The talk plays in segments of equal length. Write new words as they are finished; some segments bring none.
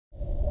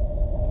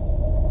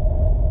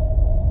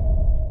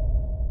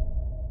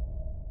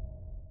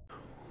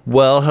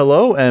Well,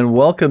 hello and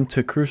welcome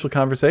to Crucial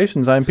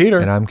Conversations. I'm Peter.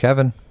 And I'm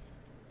Kevin.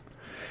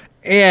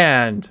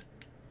 And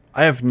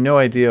I have no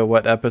idea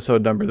what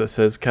episode number this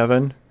is,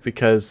 Kevin,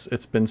 because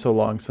it's been so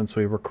long since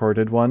we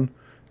recorded one.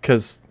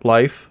 Because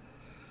life.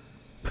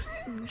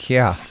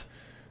 Yeah.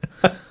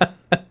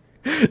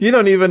 You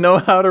don't even know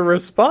how to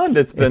respond.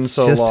 It's been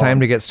so long. It's just time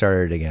to get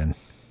started again.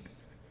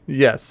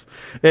 Yes,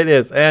 it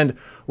is. And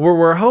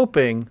we're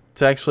hoping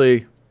to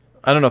actually,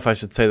 I don't know if I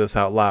should say this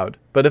out loud,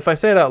 but if I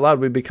say it out loud,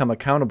 we become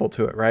accountable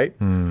to it, right?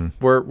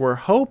 We're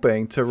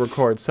hoping to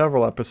record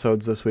several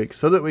episodes this week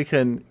so that we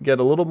can get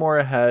a little more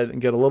ahead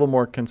and get a little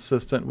more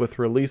consistent with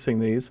releasing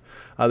these.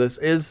 This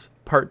is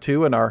part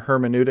 2 in our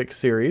Hermeneutics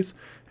series,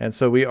 and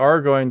so we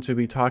are going to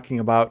be talking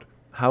about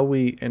how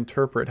we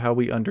interpret, how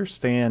we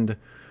understand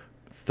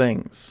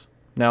things.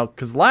 Now,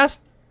 because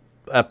last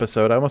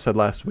episode, I almost said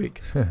last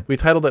week, we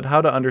titled it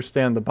How to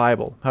Understand the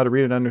Bible, how to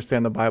read and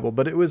understand the Bible,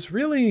 but it was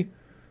really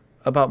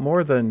about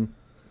more than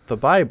the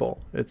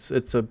Bible.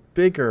 It's a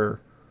bigger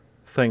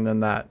thing than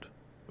that,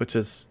 which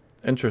is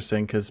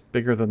interesting because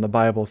bigger than the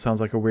Bible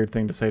sounds like a weird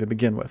thing to say to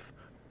begin with.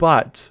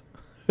 But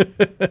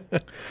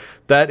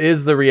that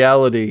is the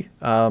reality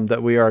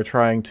that we are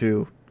trying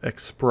to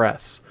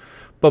express.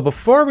 But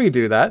before we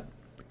do that,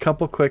 a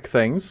couple quick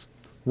things.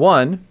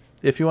 One,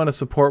 if you want to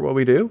support what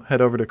we do,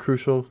 head over to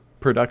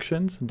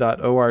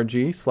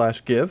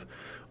crucialproductions.org/give,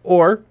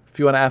 or if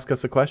you want to ask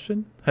us a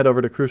question, head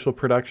over to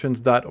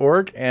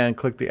crucialproductions.org and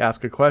click the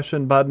Ask a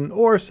Question button,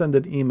 or send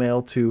an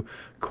email to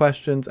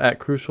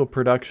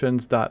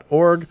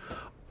questions@crucialproductions.org.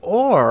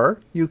 Or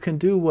you can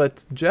do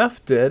what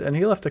Jeff did, and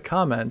he left a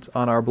comment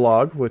on our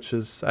blog, which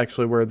is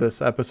actually where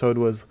this episode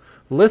was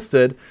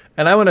listed.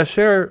 And I want to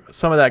share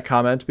some of that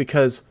comment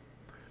because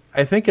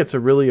I think it's a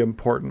really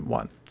important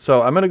one.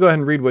 So I'm going to go ahead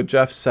and read what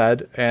Jeff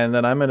said, and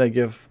then I'm going to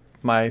give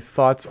my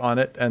thoughts on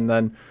it, and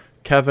then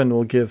Kevin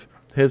will give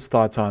his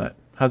thoughts on it.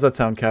 How's that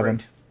sound, Kevin?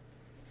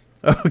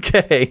 Great.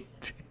 Okay.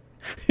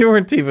 You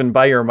weren't even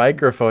by your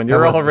microphone.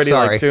 You're already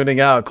like tuning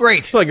out. Great.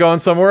 It's like going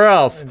somewhere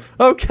else.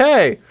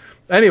 Okay.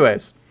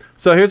 Anyways,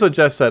 so here's what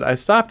Jeff said. I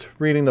stopped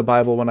reading the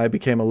Bible when I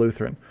became a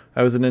Lutheran.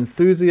 I was an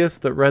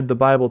enthusiast that read the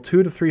Bible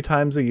 2 to 3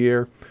 times a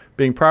year.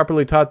 Being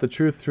properly taught the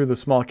truth through the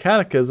small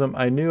catechism,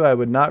 I knew I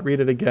would not read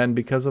it again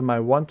because of my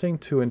wanting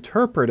to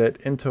interpret it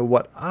into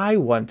what I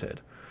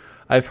wanted.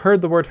 I've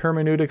heard the word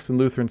hermeneutics in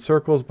Lutheran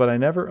circles, but I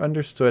never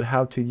understood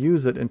how to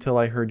use it until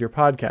I heard your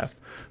podcast.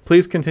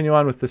 Please continue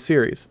on with the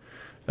series.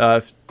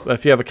 If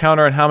you have a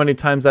counter on how many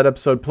times that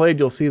episode played,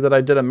 you'll see that I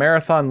did a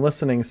marathon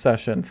listening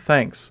session.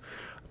 Thanks.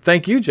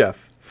 Thank you,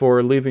 Jeff,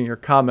 for leaving your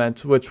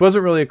comment, which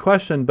wasn't really a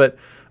question, but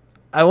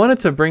I wanted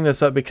to bring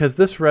this up because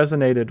this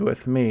resonated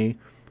with me,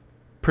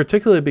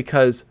 particularly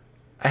because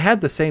I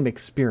had the same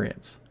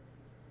experience.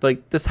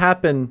 Like, this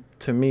happened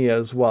to me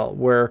as well,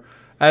 where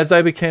as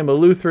I became a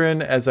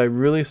Lutheran, as I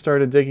really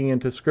started digging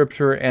into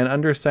Scripture and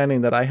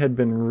understanding that I had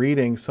been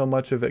reading so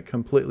much of it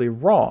completely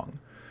wrong,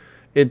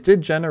 it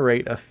did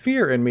generate a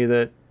fear in me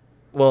that,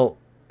 well,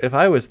 if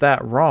I was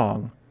that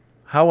wrong,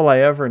 how will I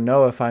ever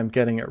know if I'm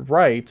getting it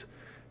right?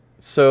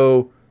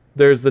 So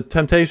there's the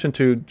temptation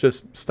to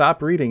just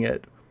stop reading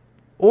it.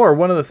 Or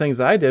one of the things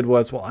I did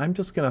was, well, I'm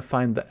just going to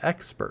find the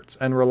experts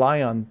and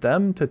rely on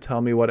them to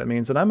tell me what it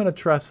means. And I'm going to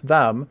trust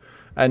them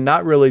and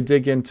not really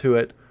dig into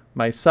it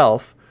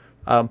myself.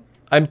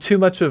 I'm too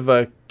much of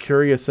a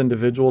curious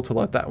individual to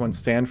let that one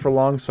stand for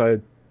long. So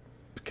I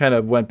kind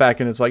of went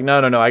back and it's like, no,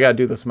 I got to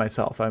do this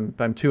myself.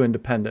 I'm too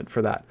independent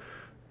for that,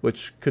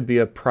 which could be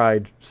a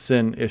pride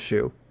sin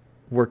issue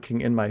working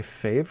in my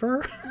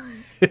favor.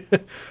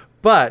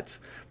 But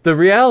the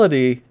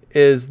reality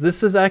is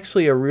this is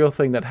actually a real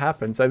thing that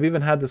happens. I've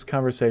even had this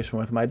conversation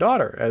with my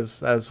daughter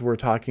as we're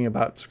talking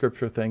about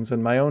Scripture things.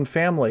 In my own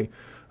family,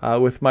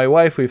 with my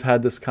wife, we've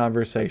had this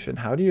conversation.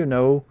 How do you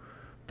know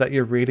that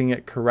you're reading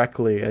it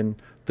correctly?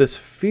 And this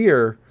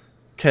fear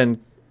can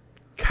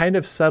kind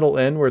of settle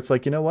in where it's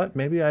like, you know what,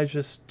 maybe I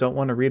just don't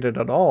want to read it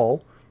at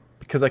all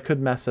because I could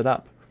mess it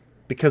up.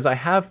 Because I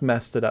have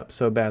messed it up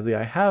so badly.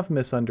 I have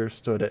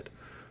misunderstood it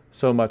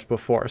so much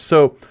before.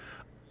 So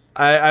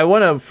I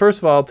want to, first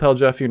of all, tell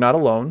Jeff you're not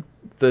alone.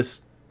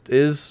 This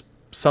is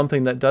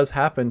something that does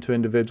happen to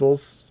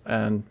individuals,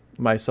 and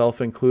myself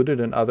included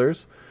and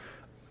others.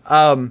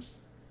 But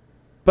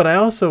I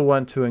also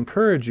want to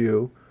encourage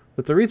you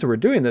that the reason we're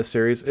doing this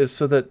series is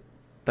so that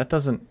that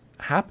doesn't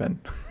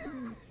happen.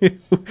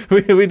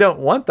 we don't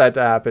want that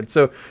to happen.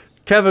 So,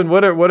 Kevin,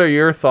 what are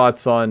your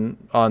thoughts on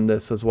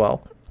this as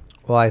well?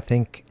 Well, I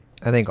think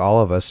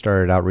all of us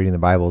started out reading the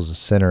Bible as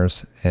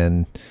sinners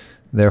and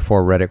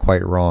therefore read it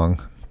quite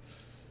wrong.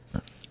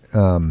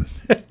 And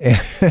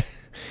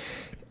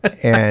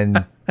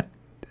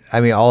I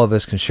mean, all of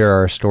us can share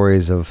our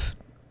stories of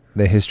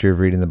the history of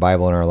reading the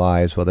Bible in our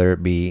lives, whether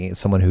it be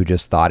someone who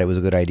just thought it was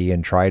a good idea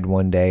and tried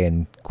one day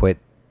and quit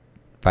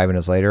 5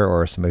 minutes later,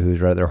 or somebody who's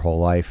read it their whole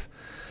life.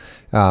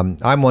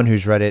 I'm one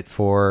who's read it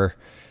for,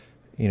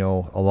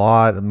 a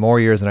lot more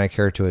years than I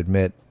care to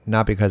admit,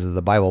 not because of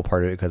the Bible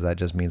part of it, because that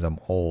just means I'm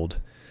old.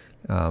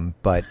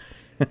 But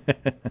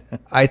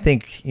I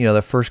think,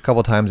 the first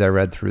couple times I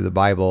read through the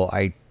Bible,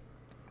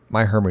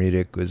 my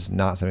hermeneutic was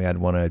not something I'd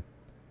want to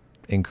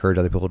encourage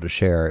other people to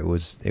share. It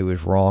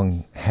was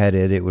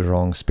wrong-headed, it was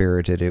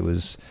wrong-spirited, it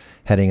was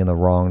heading in the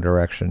wrong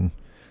direction.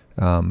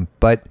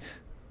 But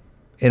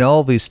in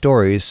all of these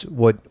stories,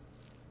 what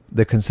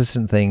the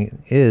consistent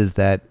thing is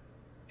that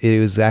it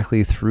is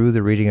exactly through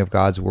the reading of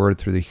God's word,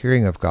 through the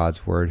hearing of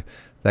God's word,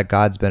 that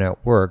God's been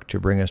at work to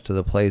bring us to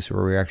the place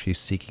where we're actually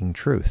seeking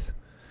truth.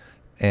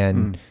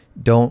 And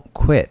don't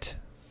quit.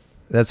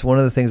 That's one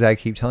of the things I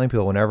keep telling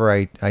people whenever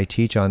I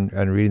teach on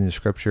reading the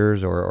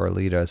scriptures or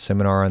lead a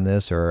seminar on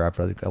this or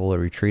after a couple of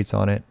retreats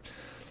on it,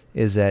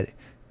 is that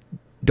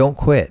don't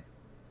quit.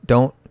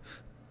 Don't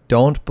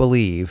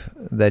believe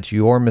that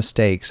your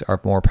mistakes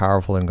are more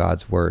powerful than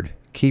God's word.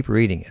 Keep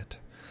reading it.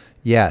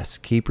 Yes,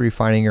 keep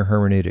refining your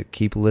hermeneutic.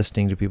 Keep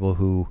listening to people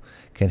who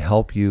can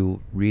help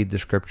you read the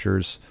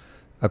scriptures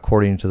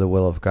according to the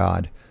will of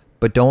God.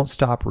 But don't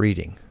stop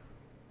reading.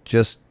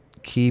 Just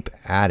keep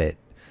at it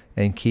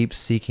and keep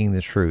seeking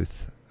the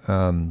truth.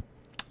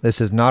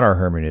 This is not our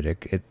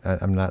hermeneutic.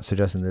 I'm not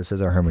suggesting this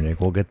is our hermeneutic.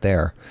 We'll get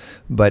there.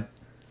 But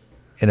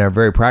in a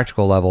very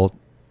practical level,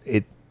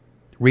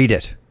 read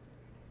it.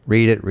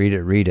 Read it, read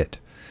it, read it.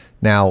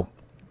 Now,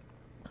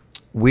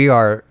 we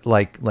are,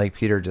 like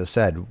Peter just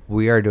said,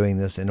 we are doing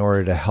this in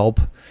order to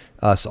help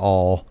us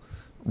all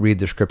read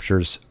the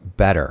scriptures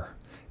better.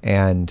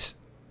 And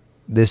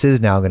this is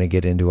now going to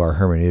get into our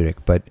hermeneutic.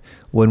 But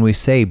when we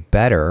say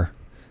better,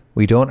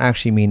 we don't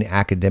actually mean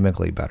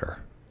academically better.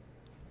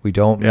 We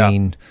don't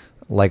mean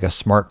like a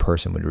smart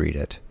person would read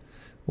it.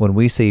 When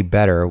we say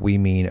better, we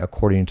mean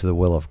according to the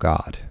will of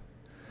God.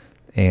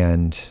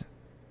 And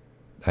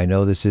I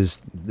know this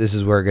is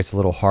where it gets a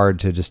little hard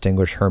to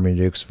distinguish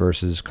hermeneutics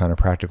versus kind of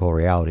practical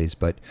realities,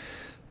 but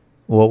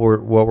what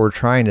we're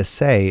trying to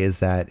say is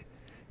that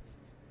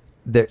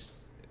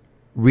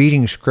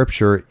reading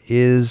scripture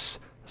is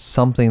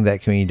something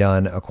that can be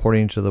done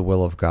according to the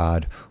will of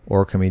God,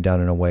 or can be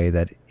done in a way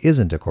that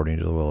isn't according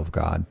to the will of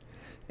God.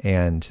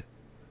 And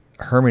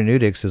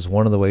hermeneutics is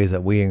one of the ways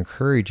that we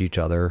encourage each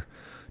other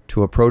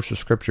to approach the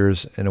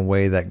scriptures in a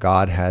way that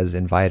God has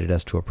invited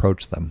us to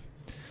approach them.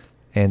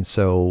 And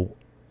so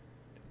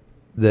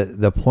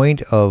the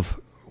point of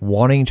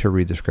wanting to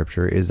read the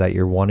scripture is that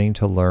you're wanting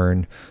to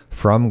learn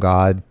from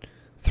God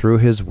through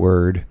his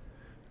word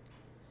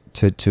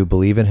to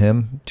believe in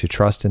him, to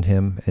trust in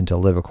him, and to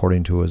live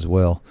according to his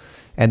will.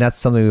 And that's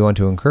something we want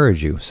to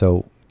encourage you.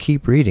 So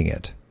keep reading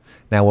it.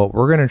 Now, what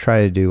we're going to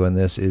try to do in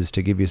this is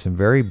to give you some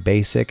very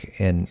basic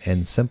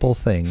and simple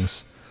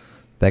things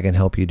that can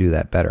help you do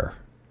that better.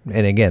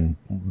 And again,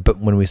 but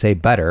when we say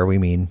better, we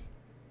mean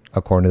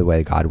according to the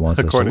way God wants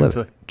us to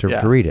live,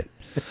 to read it.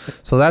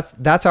 So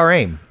that's our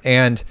aim.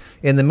 And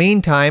in the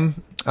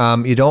meantime,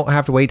 you don't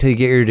have to wait till you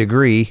get your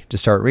degree to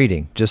start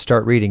reading. Just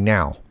start reading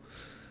now.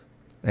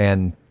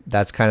 And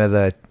that's kind of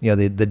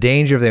the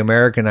danger of the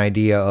American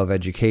idea of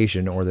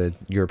education, or the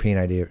European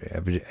idea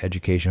of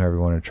education, however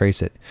you want to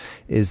trace it,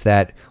 is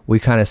that we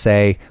kind of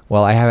say,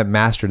 well, I haven't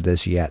mastered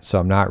this yet, so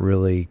I'm not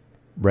really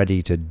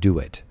ready to do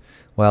it.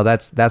 Well,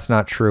 that's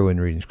not true in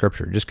reading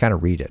scripture. Just kind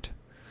of read it.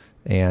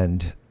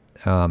 And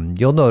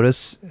you'll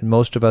notice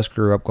most of us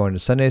grew up going to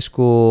Sunday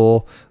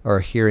school or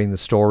hearing the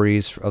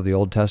stories of the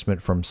Old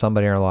Testament from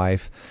somebody in our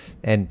life.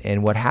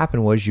 And what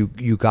happened was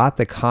you got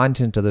the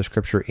content of the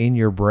scripture in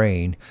your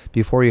brain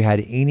before you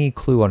had any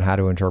clue on how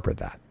to interpret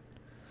that.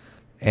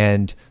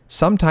 And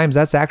sometimes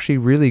that's actually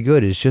really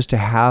good, is just to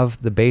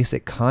have the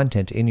basic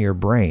content in your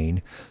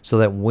brain so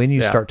that when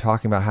you start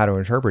talking about how to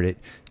interpret it,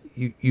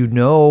 you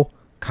know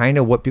kind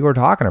of what people are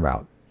talking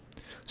about.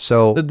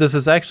 So this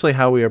is actually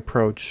how we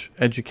approach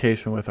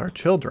education with our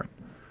children.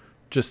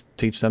 Just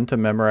teach them to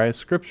memorize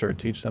scripture,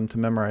 teach them to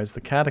memorize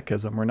the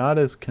catechism. We're not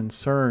as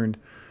concerned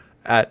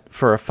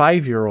for a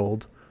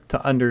 5-year-old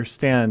to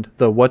understand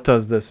the what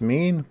does this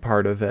mean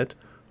part of it.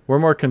 We're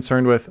more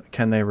concerned with,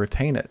 can they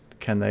retain it?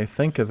 Can they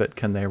think of it?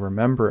 Can they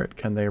remember it?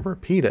 Can they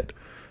repeat it?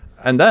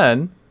 And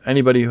then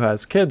anybody who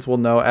has kids will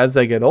know as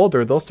they get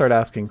older, they'll start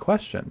asking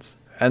questions.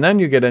 And then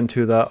you get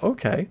into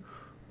okay,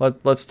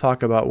 let's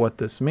talk about what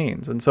this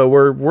means. And so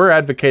we're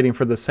advocating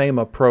for the same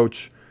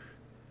approach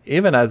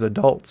even as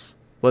adults.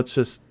 Let's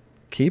just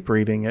keep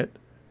reading it,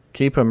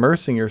 keep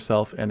immersing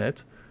yourself in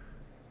it,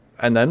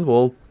 and then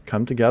we'll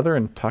come together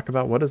and talk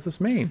about what does this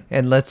mean.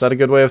 And is that a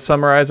good way of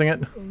summarizing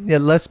it? Yeah,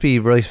 let's be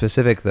really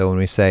specific though when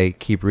we say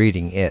keep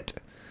reading it.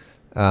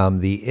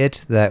 The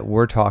it that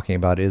we're talking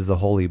about is the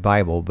Holy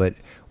Bible, but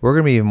we're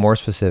going to be even more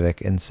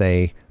specific and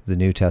say the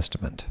New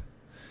Testament.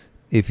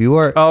 If you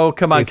are, oh,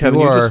 come on, Kevin,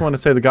 you just want to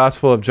say the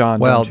Gospel of John.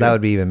 Well, don't you? That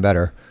would be even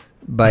better.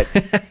 But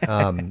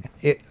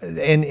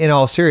in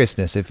all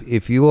seriousness,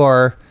 if you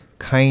are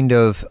kind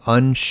of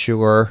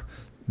unsure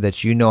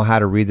that you know how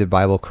to read the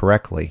Bible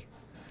correctly,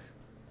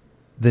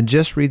 then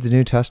just read the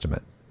New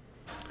Testament.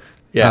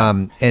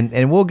 Yeah.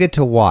 And we'll get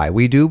to why.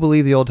 We do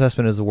believe the Old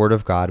Testament is the Word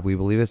of God. We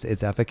believe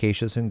it's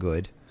efficacious and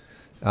good.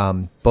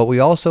 But we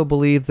also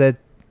believe that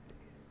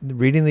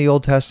reading the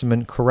Old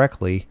Testament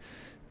correctly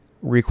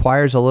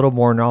requires a little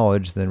more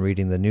knowledge than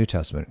reading the New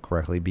Testament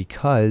correctly,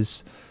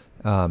 because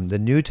the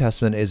New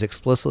Testament is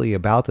explicitly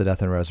about the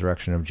death and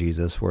resurrection of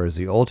Jesus, whereas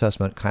the Old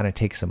Testament kind of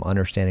takes some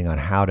understanding on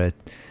how to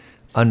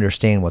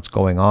understand what's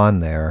going on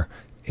there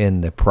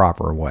in the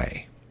proper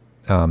way.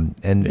 And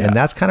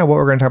that's kind of what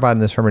we're going to talk about in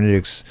this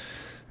hermeneutics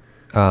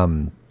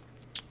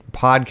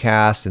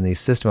podcast, and the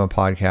system of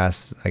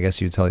podcasts, I guess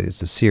you'd tell you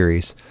it's a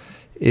series,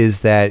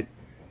 is that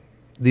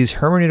these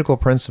hermeneutical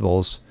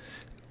principles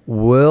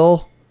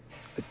will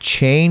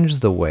change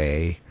the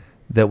way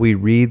that we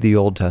read the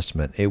Old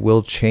Testament. It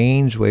will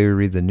change the way we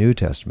read the New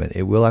Testament.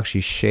 It will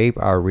actually shape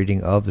our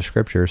reading of the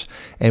scriptures.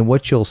 And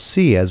what you'll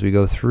see as we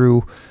go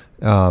through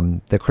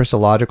the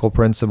Christological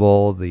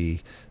principle,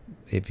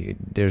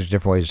 there's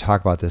different ways to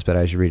talk about this, but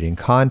as you read it in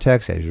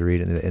context, as you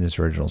read it in its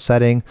original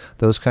setting,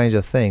 those kinds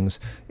of things,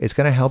 it's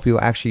going to help you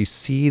actually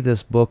see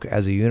this book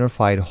as a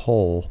unified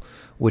whole,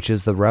 which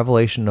is the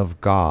revelation of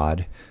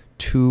God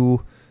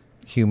to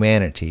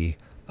humanity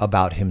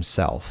about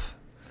himself.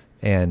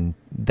 And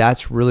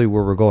that's really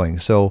where we're going.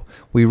 So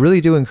we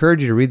really do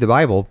encourage you to read the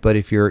Bible, but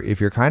if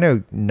you're kind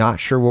of not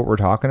sure what we're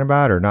talking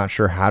about or not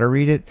sure how to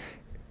read it,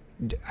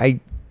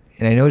 I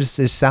know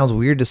this sounds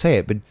weird to say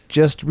it, but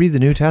just read the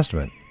New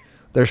Testament.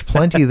 There's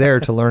plenty there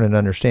to learn and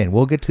understand.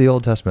 We'll get to the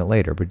Old Testament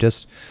later, but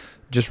just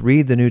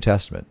read the New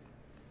Testament.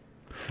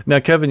 Now,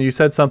 Kevin, you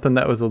said something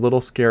that was a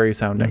little scary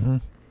sounding.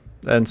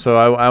 Mm-hmm. And so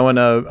I want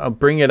to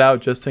bring it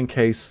out just in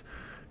case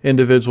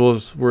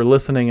individuals were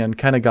listening and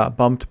kind of got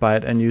bumped by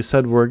it. And you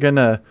said we're going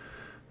to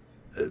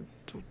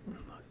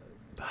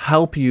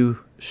help you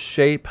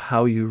shape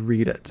how you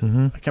read it.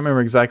 Mm-hmm. I can't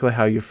remember exactly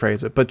how you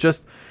phrase it, but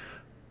just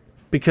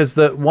because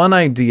the one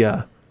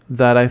idea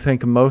that I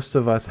think most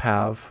of us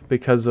have,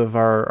 because of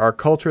our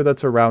culture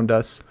that's around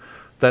us,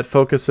 that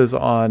focuses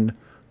on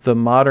the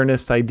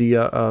modernist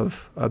idea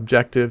of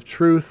objective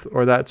truth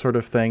or that sort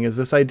of thing, is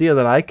this idea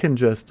that I can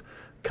just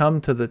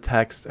come to the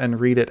text and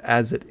read it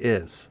as it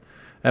is.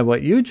 And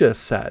what you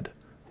just said,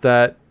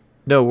 that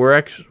no,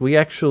 we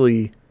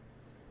actually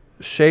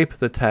shape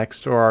the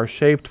text or are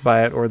shaped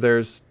by it, or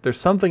there's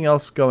something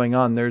else going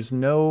on. There's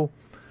no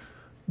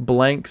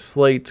blank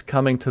slate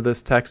coming to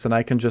this text and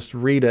I can just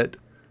read it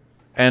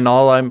and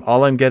all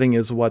I'm getting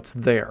is what's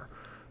there.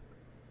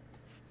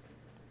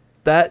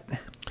 That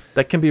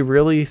can be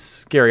really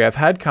scary. I've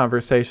had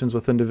conversations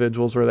with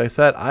individuals where they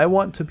said, I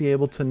want to be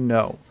able to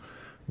know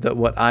that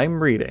what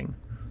I'm reading,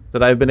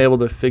 that I've been able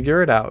to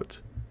figure it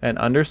out and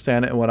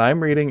understand it, and what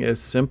I'm reading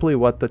is simply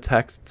what the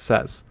text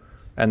says,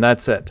 and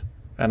that's it.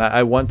 And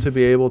I want to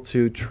be able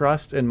to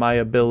trust in my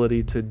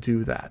ability to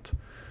do that.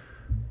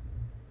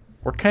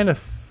 We're kind of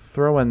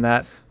throwing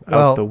that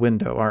out the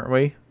window, aren't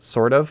we?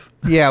 Sort of.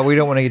 Yeah, we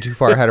don't want to get too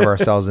far ahead of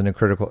ourselves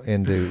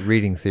into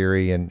reading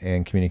theory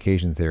and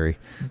communication theory.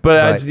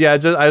 But I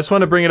just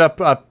want to bring it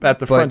up at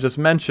the front. Just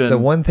mention the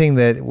one thing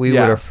that we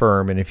would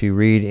affirm, and if you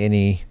read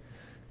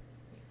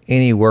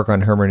any work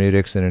on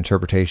hermeneutics and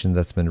interpretation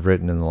that's been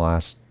written in the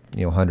last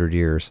 100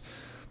 years,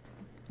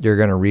 you're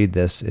going to read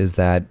this, is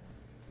that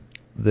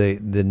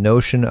the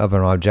notion of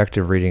an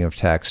objective reading of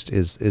text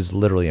is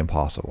literally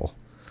impossible.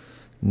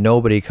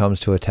 Nobody comes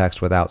to a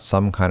text without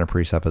some kind of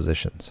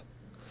presuppositions.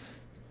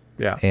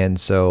 Yeah. And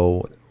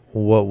so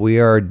what we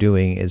are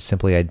doing is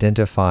simply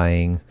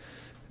identifying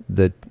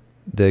the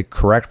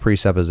correct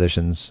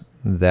presuppositions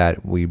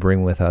that we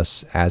bring with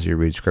us as we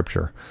read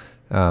Scripture.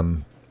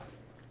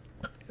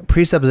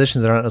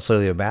 Presuppositions are not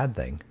necessarily a bad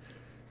thing.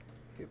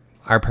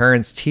 Our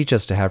parents teach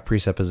us to have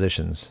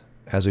presuppositions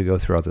as we go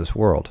throughout this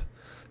world.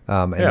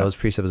 And those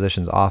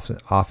presuppositions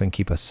often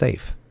keep us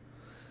safe.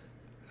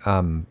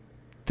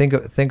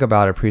 Think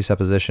about a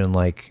presupposition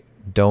like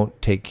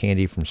don't take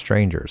candy from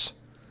strangers.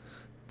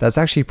 That's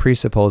actually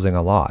presupposing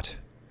a lot.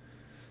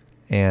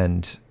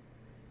 And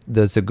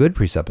that's a good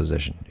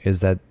presupposition, is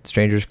that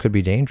strangers could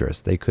be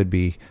dangerous. They could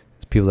be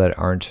people that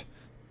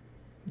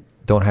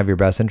don't have your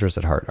best interest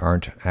at heart,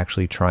 aren't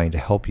actually trying to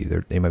help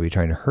you. They might be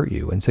trying to hurt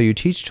you. And so you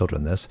teach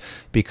children this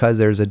because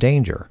there's a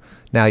danger.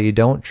 Now you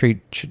don't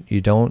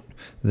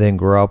then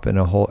grow up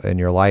in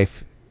your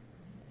life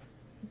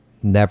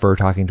never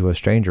talking to a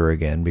stranger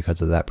again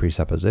because of that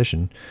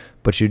presupposition,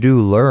 but you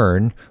do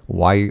learn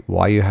why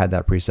you had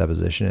that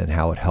presupposition and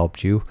how it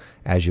helped you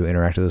as you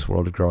interact with this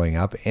world growing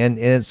up. And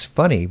it's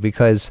funny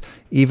because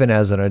even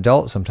as an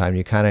adult, sometimes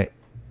we kind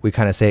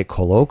of say it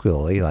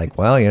colloquially, like,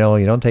 well, you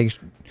don't take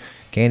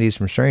candies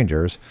from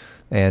strangers,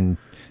 and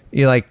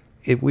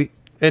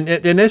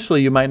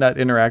initially you might not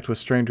interact with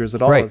strangers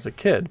at all as a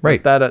kid,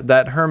 right? But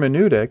that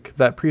hermeneutic,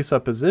 that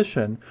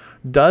presupposition,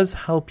 does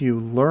help you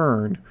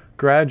learn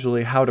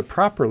gradually how to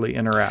properly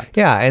interact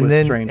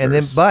with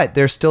strangers. But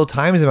there's still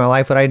times in my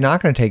life that I'm not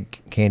going to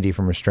take candy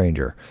from a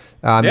stranger.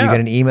 You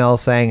get an email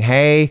saying,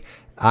 hey,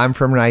 I'm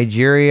from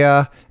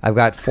Nigeria. I've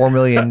got $4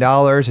 million.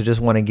 I just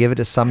want to give it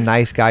to some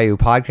nice guy who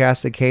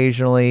podcasts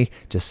occasionally.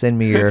 Just send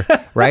me your,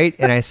 right?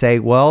 And I say,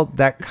 well,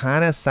 that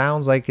kind of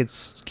sounds like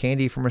it's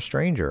candy from a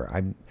stranger.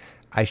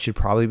 I should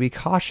probably be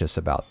cautious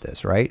about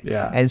this, right?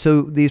 Yeah. And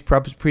so these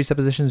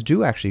presuppositions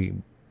do actually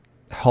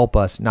help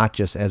us, not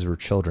just as we're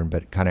children,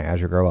 but kind of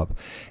as we grow up.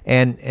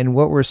 And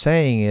what we're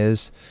saying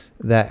is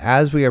that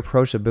as we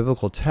approach a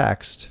biblical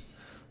text,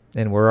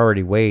 and we're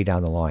already way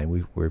down the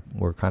line,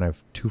 we're kind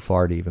of too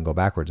far to even go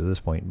backwards at this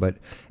point, but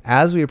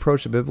as we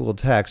approach a biblical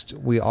text,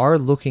 we are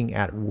looking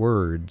at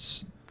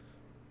words,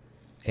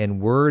 and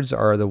words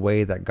are the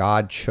way that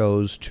God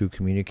chose to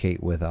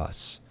communicate with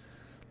us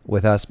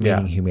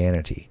meaning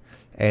humanity.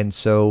 And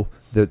so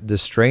the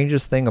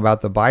strangest thing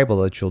about the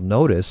Bible that you'll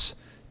notice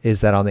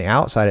is that on the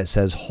outside it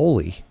says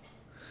holy,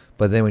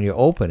 but then when you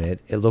open it,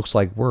 it looks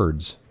like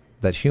words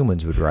that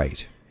humans would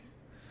write.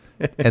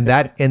 and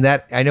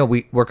that I know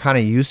we're kind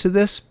of used to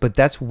this, but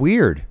that's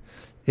weird,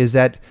 is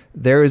that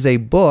there is a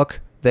book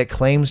that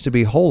claims to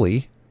be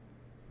holy,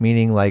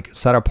 meaning like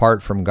set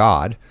apart from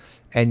God,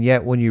 and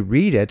yet when you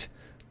read it,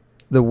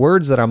 the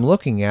words that I'm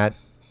looking at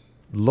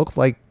look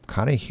like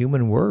kind of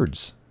human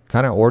words,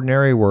 kind of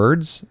ordinary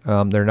words.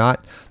 They're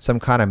not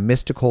some kind of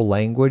mystical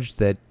language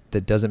that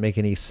doesn't make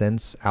any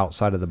sense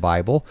outside of the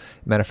Bible.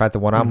 Matter of fact, the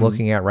one I'm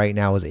looking at right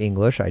now is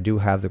English. I do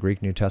have the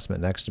Greek New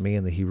Testament next to me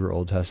and the Hebrew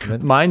Old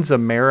Testament. Mine's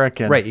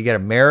American. Right, you get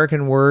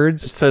American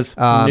words. It says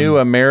New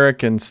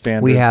American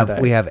Standard we have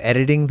today. We have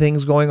editing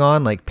things going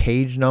on, like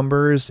page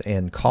numbers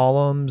and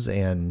columns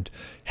and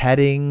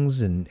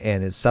headings, and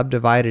it's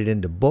subdivided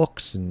into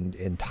books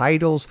and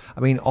titles. I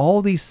mean,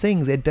 all these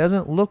things, it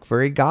doesn't look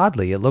very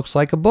godly. It looks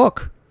like a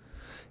book.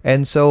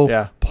 And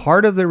so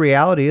part of the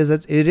reality is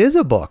that it is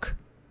a book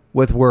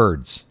with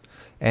words,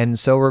 and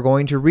so we're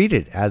going to read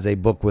it as a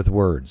book with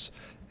words,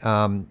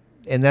 and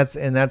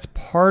that's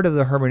part of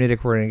the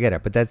hermeneutic we're going to get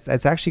at. But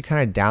that's actually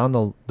kind of down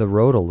the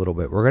road a little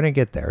bit. We're going to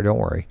get there, don't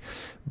worry.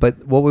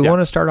 But what we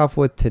want to start off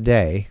with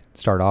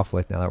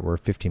now that we're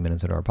 15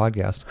 minutes into our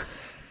podcast,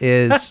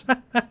 is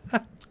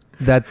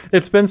that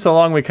it's been so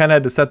long we kind of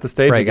had to set the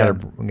stage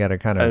again. We got to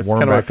kind of That's warm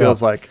kind of back what it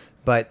feels up. like.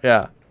 But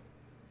yeah,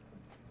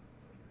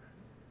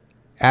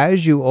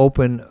 as you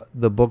open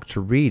the book to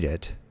read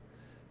it,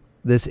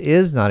 this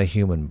is not a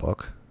human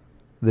book.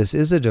 This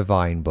is a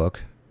divine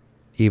book,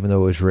 even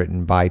though it was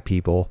written by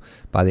people,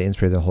 by the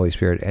inspiration of the Holy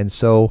Spirit. And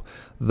so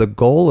the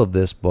goal of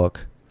this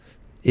book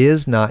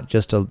is not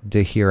just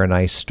to hear a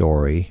nice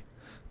story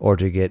or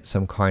to get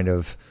some kind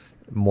of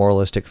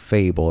moralistic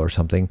fable or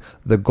something.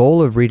 The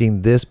goal of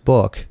reading this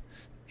book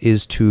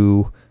is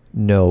to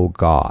know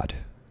God.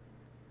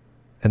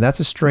 And that's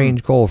a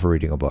strange goal for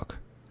reading a book.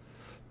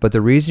 But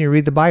the reason you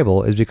read the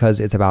Bible is because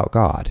it's about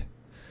God.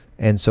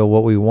 And so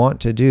what we want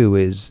to do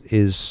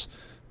is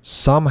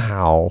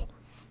somehow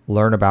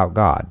learn about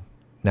God.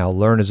 Now,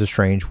 learn is a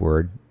strange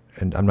word,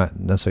 and I'm not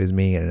necessarily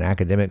meaning it in an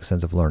academic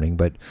sense of learning,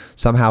 but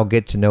somehow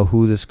get to know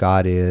who this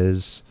God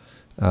is.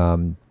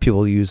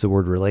 People use the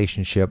word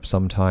relationship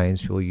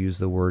sometimes. People use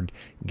the word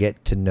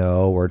get to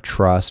know or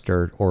trust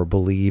or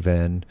believe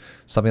in,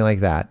 something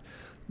like that.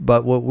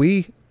 But what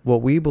we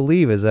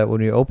believe is that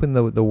when we open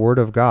the Word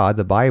of God,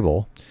 the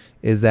Bible,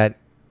 is that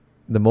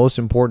the most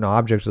important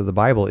object of the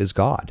Bible is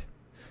God.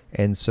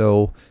 And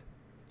so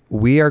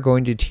we are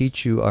going to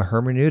teach you a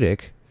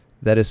hermeneutic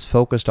that is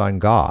focused on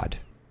God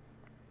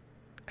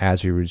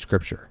as we read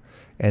Scripture.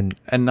 And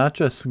not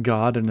just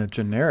God in a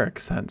generic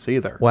sense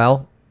either.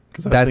 Well,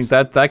 because I think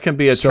that can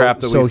be a trap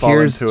that we fall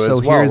into as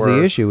well. So here's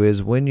the issue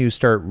is when you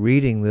start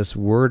reading this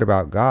word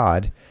about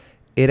God,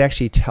 it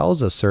actually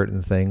tells us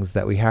certain things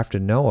that we have to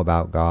know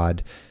about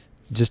God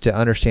just to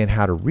understand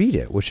how to read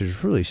it, which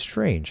is really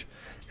strange.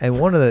 And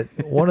one of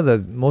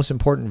the most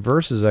important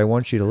verses I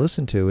want you to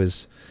listen to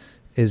is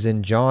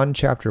in John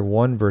chapter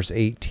 1, verse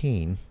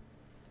 18.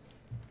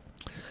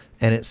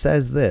 And it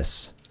says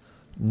this: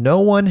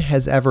 no one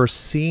has ever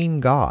seen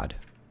God.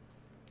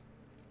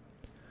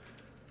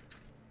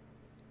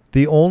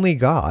 The only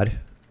God,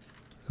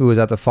 who is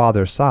at the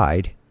Father's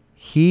side,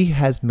 he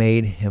has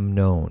made him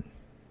known.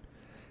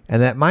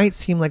 And that might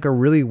seem like a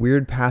really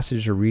weird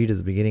passage to read as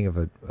the beginning of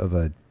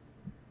a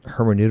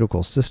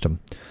hermeneutical system.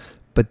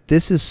 But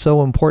this is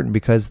so important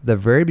because the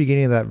very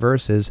beginning of that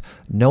verse is,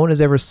 no one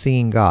has ever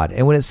seen God.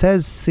 And when it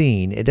says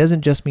seen, it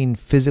doesn't just mean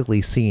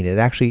physically seen. It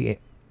actually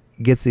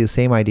gets the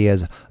same idea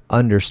as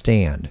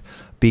understand.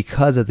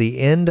 Because at the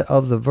end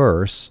of the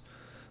verse,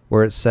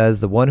 where it says,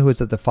 the one who is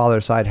at the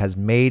Father's side has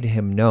made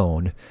him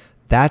known,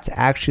 that's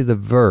actually the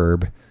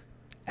verb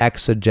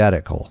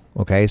exegetical.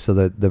 Okay, so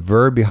the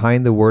verb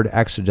behind the word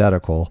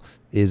exegetical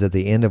is at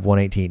the end of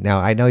 118. Now,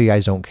 I know you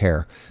guys don't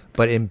care,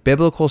 but in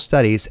biblical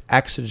studies,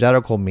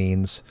 exegetical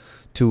means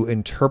to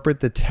interpret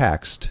the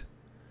text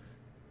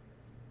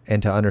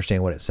and to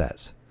understand what it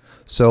says.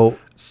 So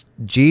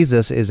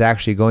Jesus is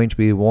actually going to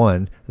be the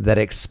one that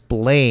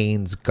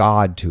explains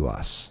God to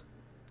us.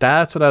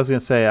 That's what I was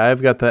going to say.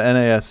 I've got the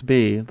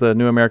NASB, the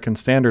New American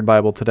Standard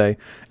Bible today,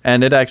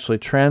 and it actually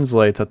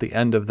translates at the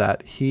end of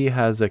that, he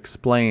has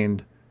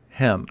explained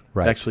him.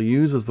 Right. It actually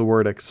uses the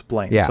word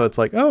explain. Yeah. So it's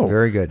like, oh,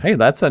 very good. Hey,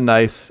 that's a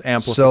nice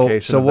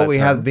amplification. So what we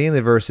term. have being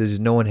the verse is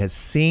no one has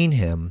seen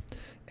him.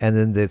 And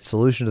then the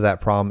solution to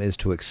that problem is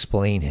to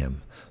explain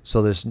him.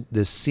 So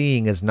this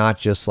seeing is not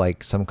just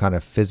like some kind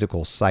of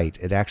physical sight.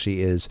 It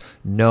actually is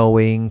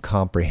knowing,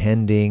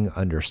 comprehending,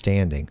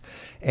 understanding.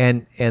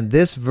 And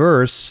this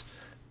verse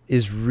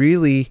is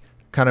really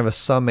kind of a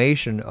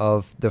summation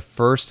of the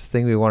first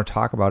thing we want to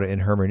talk about in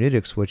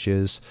hermeneutics, which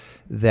is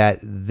that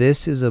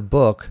this is a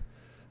book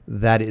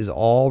that is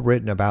all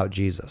written about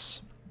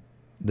Jesus.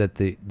 That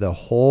the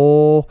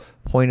whole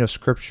point of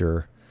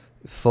Scripture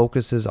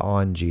focuses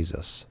on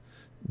Jesus.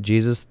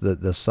 Jesus,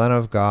 the Son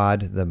of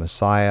God, the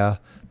Messiah,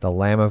 the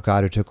Lamb of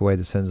God who took away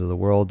the sins of the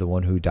world, the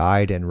one who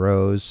died and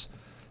rose,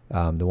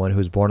 the one who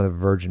was born of the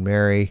Virgin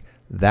Mary,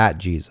 that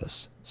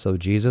Jesus. So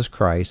Jesus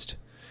Christ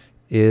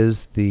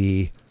is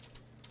the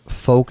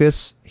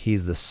focus,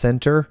 he's the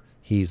center,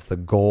 he's the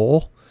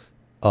goal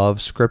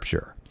of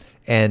Scripture.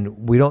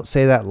 And we don't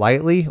say that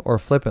lightly or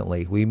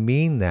flippantly. We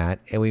mean that,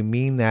 and we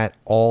mean that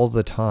all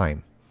the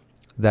time.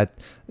 That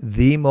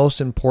the most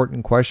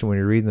important question when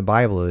you're reading the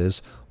Bible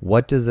is,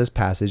 what does this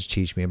passage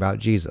teach me about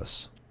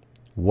Jesus?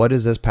 What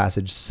does this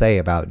passage say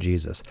about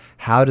Jesus?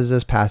 How does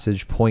this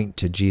passage point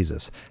to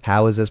Jesus?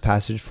 How is this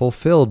passage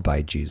fulfilled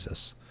by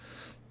Jesus?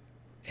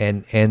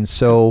 And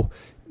so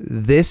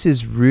this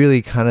is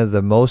really kind of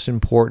the most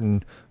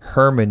important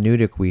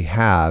hermeneutic we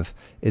have.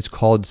 It's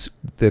called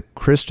the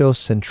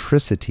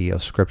Christocentricity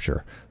of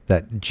Scripture,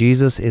 that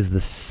Jesus is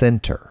the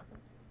center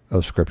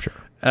of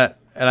Scripture.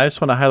 And I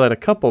just want to highlight a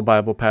couple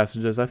Bible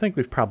passages. I think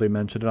we've probably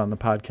mentioned it on the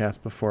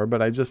podcast before,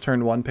 but I just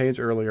turned one page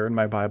earlier in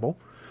my Bible.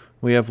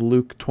 We have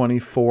Luke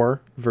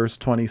 24, verse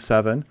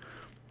 27,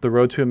 the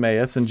road to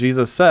Emmaus. And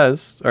Jesus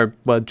says, or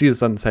well, Jesus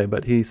doesn't say,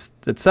 but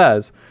it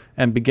says,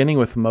 and beginning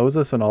with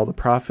Moses and all the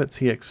prophets,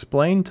 he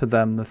explained to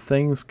them the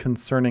things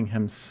concerning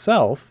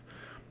himself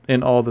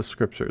in all the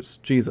Scriptures.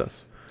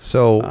 Jesus.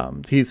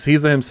 So he's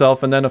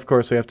himself. And then, of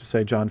course, we have to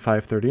say John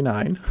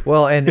 5:39.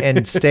 Well,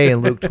 and stay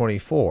in Luke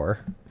 24.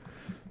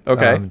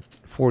 Okay.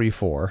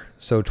 44.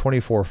 So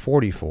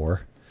 24:44.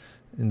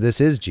 And this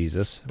is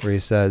Jesus, where he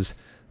says,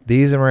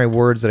 these are my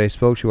words that I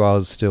spoke to you while I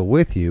was still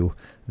with you,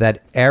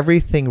 that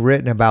everything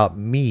written about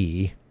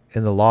me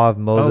in the law of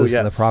Moses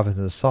and the prophets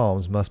and the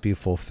Psalms must be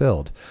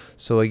fulfilled.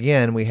 So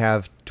again, we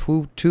have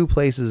two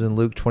places in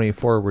Luke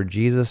 24 where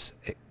Jesus,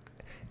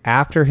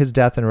 after his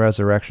death and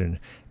resurrection,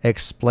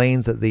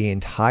 explains that the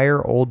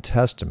entire Old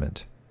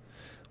Testament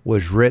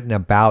was written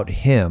about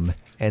him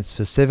and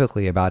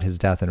specifically about his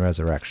death and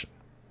resurrection.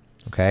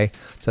 Okay,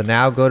 so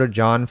now go to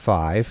John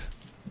 5.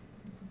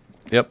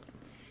 Yep.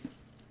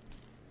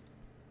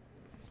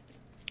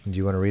 Do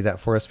you want to read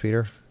that for us,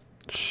 Peter?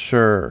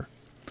 Sure.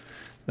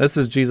 This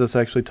is Jesus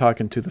actually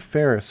talking to the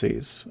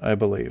Pharisees, I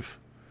believe.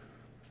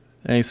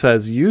 And he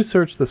says, you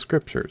search the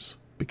Scriptures,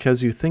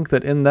 because you think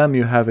that in them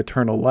you have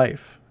eternal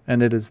life,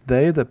 and it is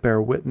they that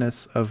bear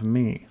witness of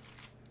me.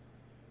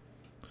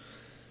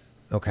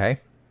 Okay.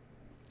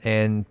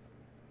 And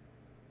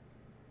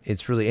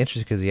it's really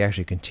interesting because he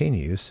actually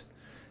continues.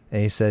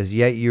 And he says,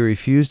 yet you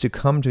refuse to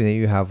come to me that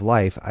you have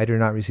life. I do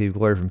not receive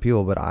glory from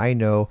people, but I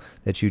know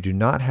that you do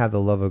not have the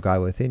love of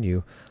God within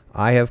you.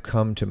 I have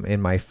come to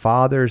in my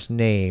Father's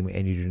name,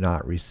 and you do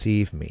not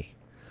receive me.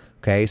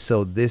 Okay,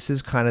 so this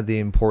is kind of the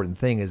important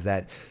thing, is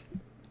that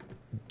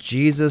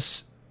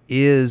Jesus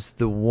is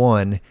the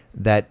one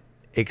that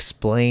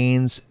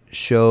explains,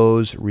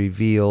 shows,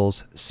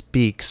 reveals,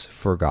 speaks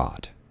for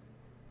God.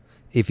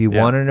 If you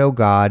want to know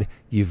God,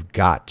 you've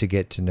got to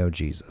get to know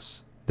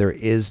Jesus. There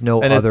is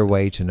no other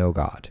way to know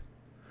God.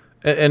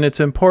 And it's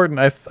important.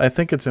 I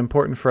think it's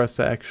important for us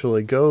to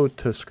actually go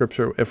to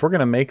Scripture if we're going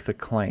to make the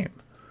claim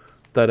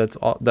that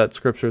that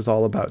Scripture is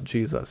all about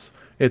Jesus.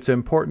 It's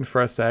important for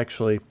us to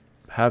actually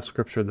have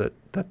Scripture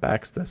that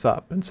backs this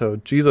up. And so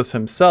Jesus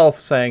himself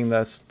saying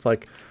this, it's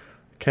like,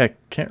 okay, I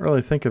can't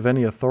really think of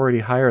any authority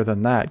higher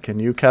than that. Can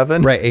you,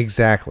 Kevin? Right,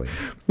 exactly.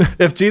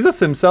 If Jesus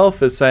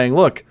himself is saying,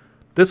 look,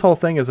 this whole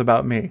thing is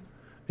about me.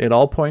 It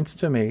all points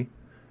to me.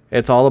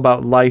 It's all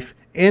about life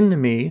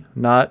in me,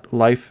 not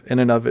life in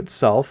and of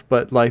itself,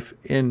 but life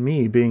in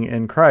me, being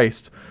in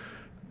Christ.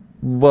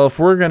 Well, if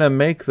we're going to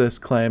make this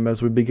claim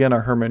as we begin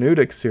our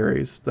hermeneutic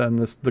series, then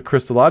the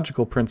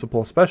Christological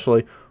principle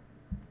especially,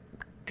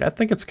 I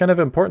think it's kind of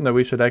important that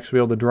we should actually be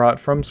able to draw it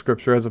from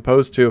Scripture as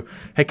opposed to,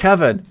 hey,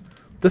 Kevin,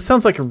 this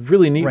sounds like a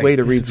really neat way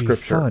to read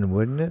Scripture. Fun,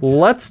 wouldn't it?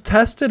 Let's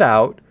test it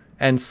out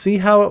and see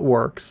how it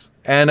works.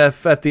 And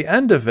if at the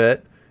end of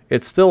it,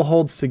 it still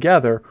holds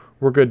together,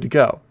 we're good to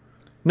go.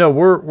 No,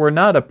 we're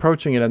not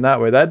approaching it in that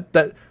way.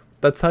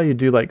 That's how you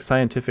do like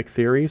scientific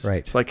theories. Right.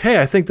 It's like, hey,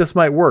 I think this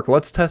might work.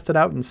 Let's test it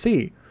out and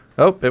see.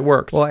 Oh, it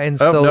worked. Well, and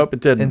nope, it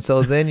didn't. And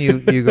so then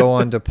you go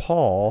on to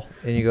Paul,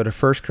 and you go to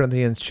 1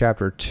 Corinthians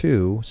chapter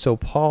 2. So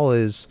Paul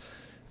is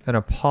an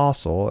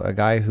apostle, a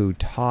guy who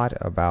taught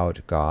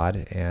about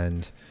God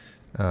and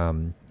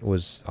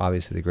was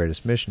obviously the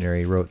greatest missionary.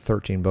 He wrote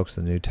 13 books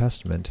of the New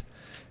Testament.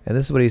 And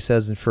this is what he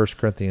says in 1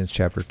 Corinthians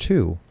chapter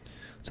 2.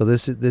 So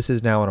this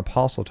is now an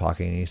apostle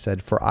talking, and he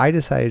said, for I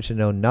decided to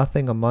know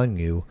nothing among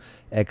you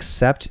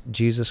except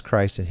Jesus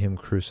Christ and him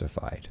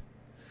crucified.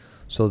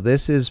 So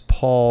this is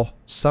Paul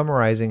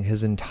summarizing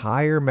his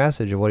entire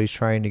message of what he's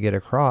trying to get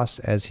across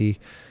as he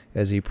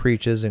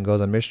preaches and goes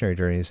on missionary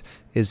journeys.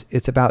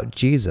 It's about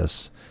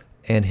Jesus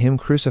and him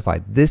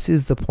crucified. This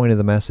is the point of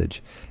the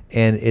message.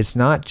 And it's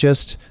not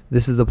just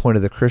this is the point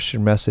of the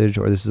Christian message,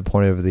 or this is the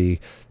point of the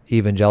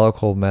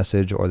evangelical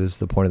message, or this is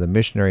the point of the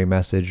missionary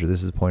message, or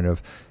this is the point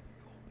of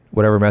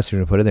whatever message you're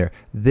going to put in there.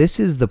 This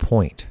is the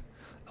point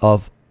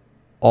of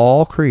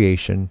all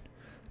creation.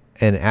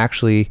 And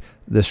actually,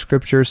 the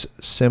scriptures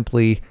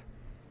simply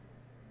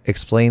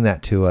explain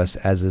that to us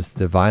as this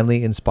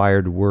divinely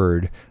inspired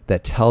word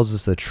that tells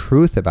us the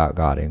truth about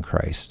God in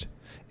Christ.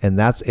 And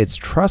it's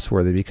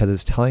trustworthy because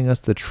it's telling us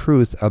the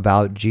truth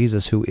about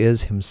Jesus, who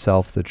is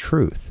himself the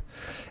truth.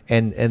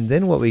 And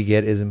then what we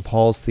get is in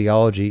Paul's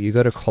theology, you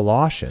go to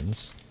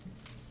Colossians.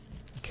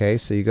 Okay,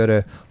 so you go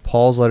to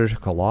Paul's letter to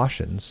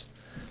Colossians,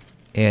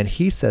 and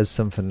he says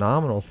some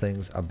phenomenal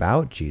things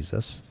about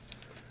Jesus.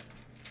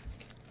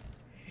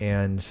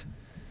 And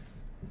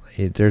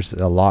there's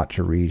a lot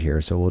to read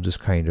here, so we'll just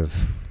kind of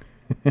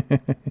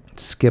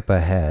skip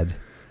ahead.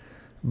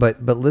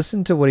 But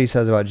listen to what he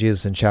says about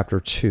Jesus in chapter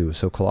 2.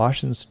 So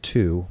Colossians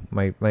 2,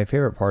 my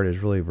favorite part is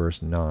really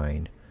verse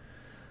 9.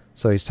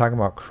 So he's talking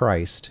about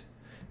Christ,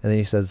 and then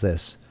he says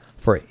this: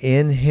 "For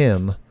in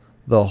him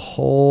the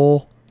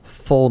whole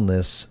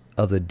fullness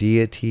of the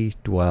deity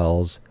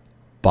dwells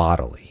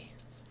bodily."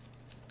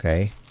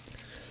 Okay?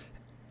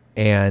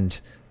 And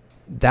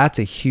that's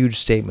a huge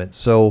statement.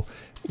 So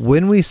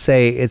when we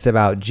say it's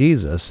about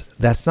Jesus,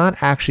 that's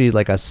not actually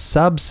like a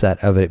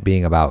subset of it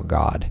being about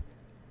God.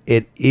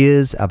 It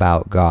is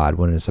about God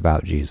when it's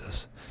about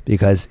Jesus,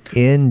 because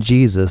in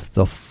Jesus,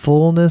 the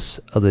fullness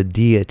of the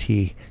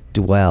deity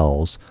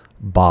dwells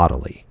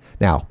bodily.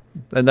 Now,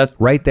 and that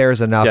right there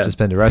is enough to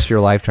spend the rest of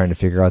your life trying to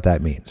figure out what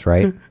that means,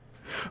 right?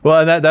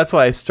 Well, and that's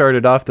why I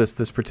started off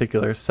this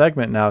particular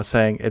segment now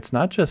saying it's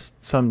not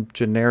just some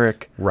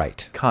generic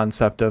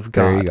concept of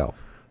God. There you go.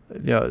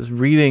 Is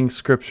reading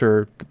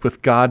scripture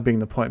with God being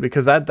the point,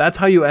 because that's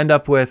how you end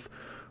up with,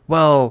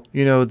 well,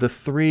 the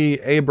three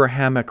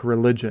Abrahamic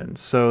religions.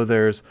 So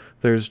there's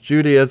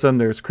Judaism,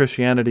 there's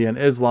Christianity, and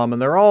Islam,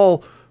 and they're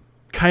all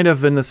kind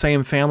of in the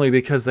same family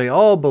because they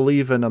all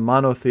believe in a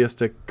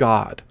monotheistic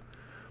God.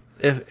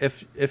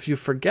 If you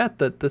forget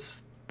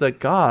that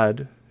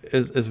God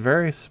is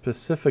very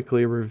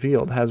specifically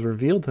revealed, has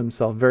revealed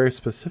himself very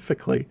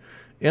specifically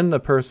in the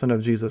person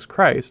of Jesus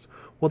Christ,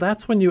 well,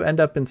 that's when you end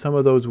up in some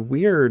of those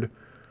weird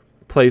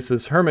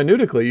places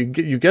hermeneutically.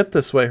 You get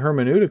this way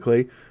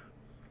hermeneutically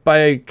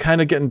by kind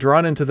of getting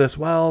drawn into this,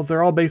 well,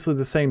 they're all basically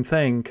the same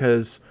thing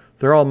because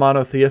they're all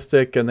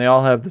monotheistic and they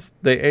all have this,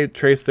 they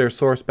trace their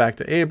source back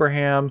to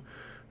Abraham.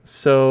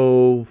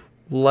 So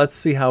let's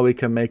see how we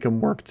can make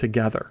them work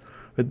together.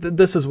 But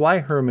this is why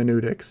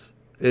hermeneutics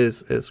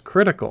is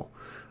critical.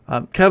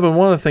 Kevin,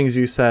 one of the things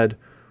you said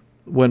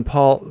when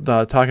Paul,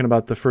 talking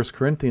about the 1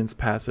 Corinthians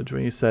passage,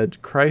 when you said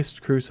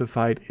Christ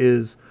crucified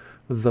is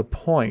the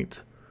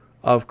point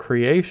of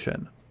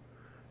creation,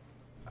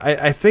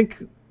 I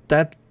think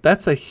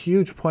that's a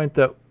huge point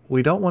that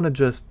we don't want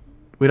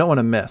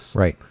to miss.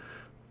 Right.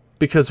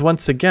 Because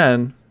once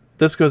again,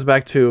 this goes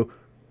back to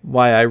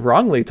why I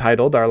wrongly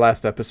titled our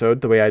last episode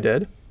the way I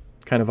did,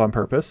 kind of on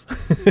purpose,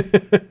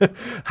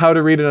 How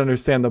to Read and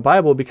Understand the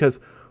Bible,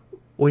 because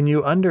when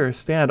you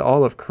understand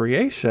all of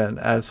creation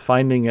as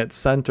finding its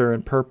center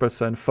and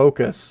purpose and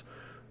focus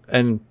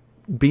and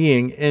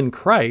being in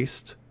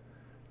Christ,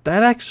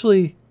 that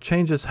actually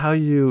changes how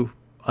you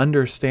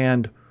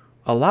understand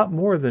a lot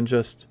more than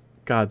just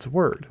God's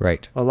word.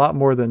 Right. A lot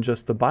more than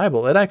just the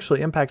Bible. It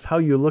actually impacts how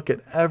you look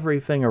at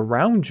everything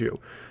around you.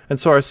 And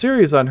so our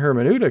series on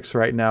hermeneutics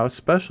right now,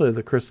 especially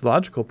the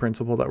Christological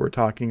principle that we're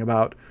talking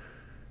about,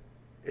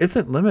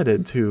 isn't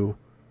limited to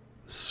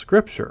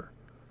Scripture.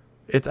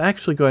 It's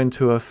actually going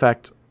to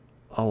affect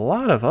a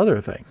lot of other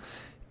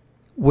things.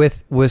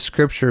 With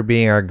Scripture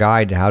being our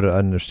guide to how to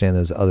understand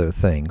those other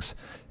things.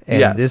 And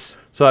yes.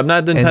 So I'm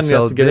not intending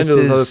us to get into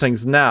those other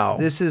things now,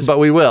 but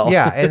we will.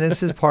 Yeah, and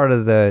this is part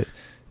of the,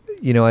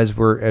 as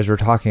we're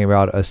talking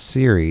about a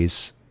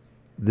series,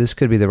 this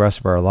could be the rest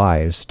of our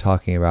lives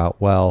talking about,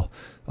 well,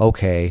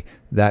 okay,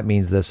 that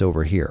means this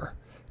over here.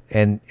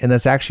 And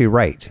that's actually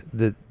right.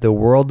 The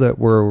world that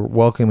we're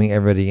welcoming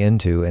everybody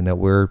into and that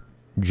we're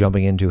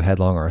jumping into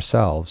headlong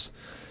ourselves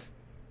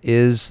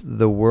is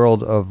the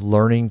world of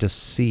learning to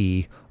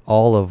see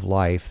all of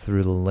life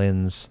through the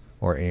lens,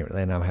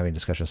 and I'm having a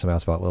discussion with somebody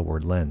else about the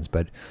word lens,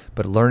 but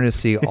learning to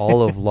see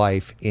all of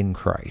life in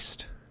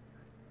Christ.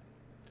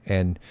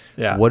 And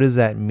what does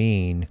that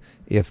mean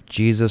if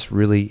Jesus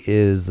really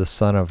is the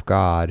Son of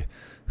God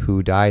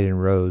who died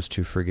and rose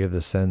to forgive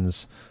the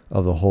sins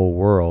of the whole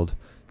world?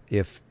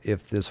 If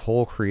this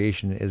whole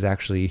creation is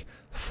actually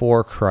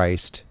for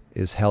Christ,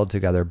 is held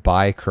together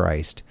by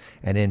Christ,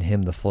 and in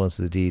him the fullness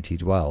of the deity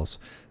dwells,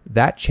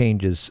 that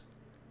changes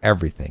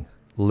everything,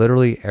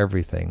 literally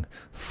everything,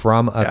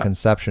 from a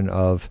conception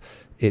of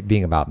it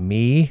being about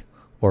me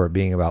or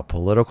being about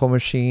political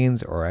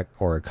machines or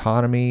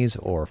economies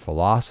or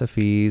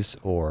philosophies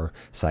or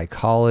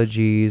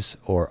psychologies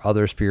or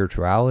other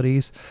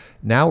spiritualities.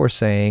 Now we're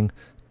saying,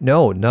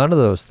 no, none of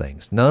those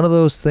things. None of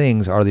those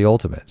things are the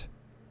ultimate.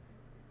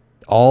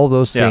 All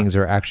those things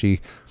are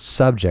actually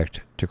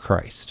subject to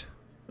Christ.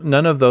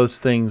 None of those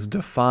things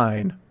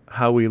define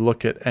how we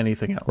look at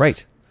anything else.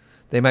 Right.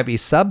 They might be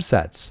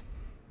subsets,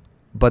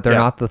 but they're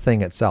not the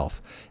thing itself.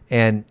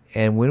 And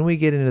when we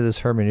get into this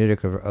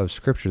hermeneutic of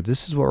Scripture,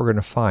 this is what we're going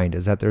to find,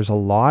 is that there's a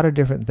lot of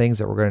different things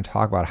that we're going to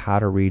talk about, how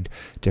to read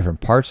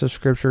different parts of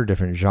Scripture,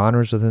 different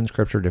genres within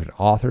Scripture, different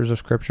authors of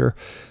Scripture.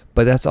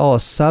 But that's all a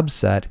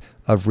subset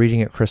of reading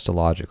it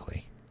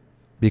Christologically.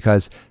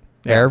 Because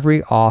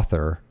every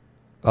author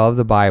of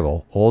the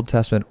Bible, Old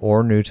Testament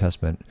or New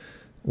Testament,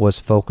 was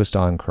focused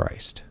on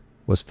Christ,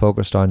 was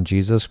focused on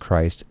Jesus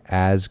Christ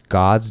as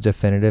God's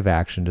definitive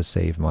action to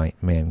save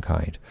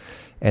mankind.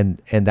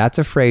 And that's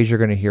a phrase you're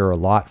going to hear a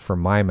lot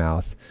from my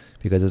mouth,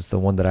 because it's the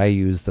one that I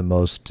use the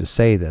most to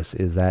say this,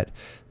 is that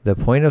the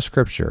point of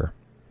Scripture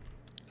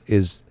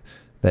is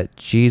that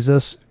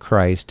Jesus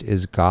Christ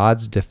is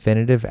God's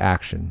definitive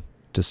action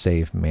to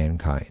save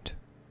mankind.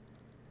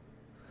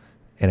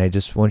 And I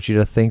just want you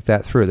to think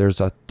that through.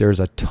 There's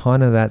a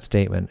ton of that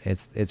statement.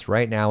 It's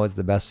right now is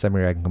the best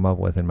summary I can come up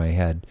with in my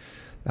head.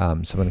 So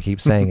I'm going to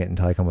keep saying it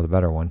until I come with a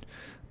better one.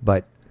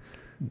 But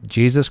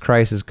Jesus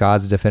Christ is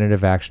God's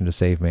definitive action to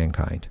save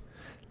mankind.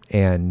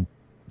 And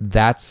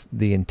that's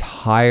the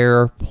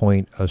entire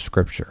point of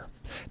Scripture.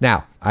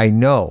 Now, I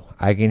know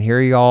I can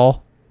hear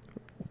y'all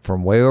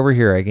from way over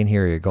here. I can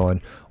hear you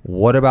going,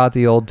 what about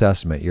the Old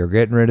Testament? You're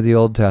getting rid of the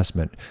Old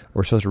Testament.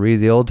 We're supposed to read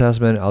the Old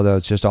Testament, although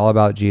it's just all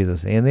about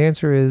Jesus. And the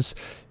answer is,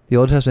 the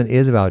Old Testament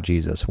is about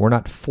Jesus. We're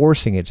not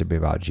forcing it to be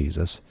about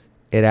Jesus.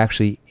 It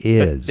actually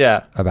is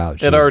about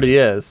Jesus. It already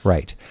is.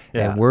 Right.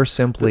 Yeah. And we're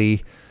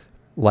simply,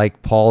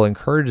 like Paul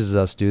encourages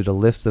us to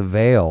lift the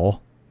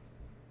veil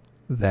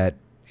that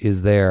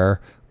is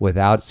there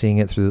without seeing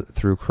it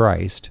through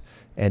Christ.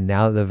 And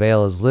now that the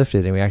veil is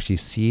lifted and we actually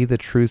see the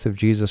truth of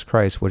Jesus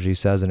Christ, which he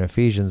says in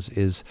Ephesians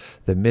is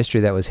the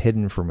mystery that was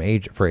hidden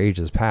for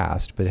ages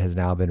past, but has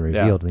now been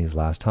revealed in these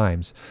last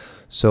times.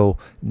 So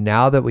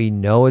now that we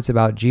know it's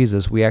about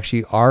Jesus, we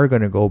actually are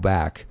going to go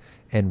back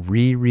and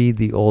reread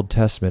the Old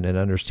Testament and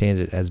understand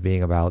it as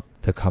being about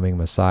the coming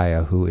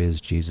Messiah, who is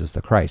Jesus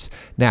the Christ.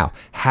 Now,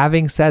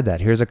 having said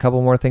that, here's a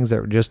couple more things that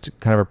are just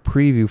kind of a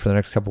preview for the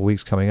next couple of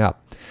weeks coming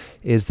up,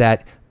 is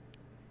that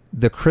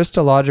the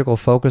Christological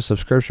focus of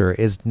Scripture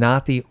is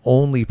not the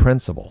only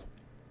principle.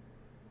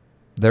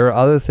 There are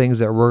other things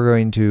that we're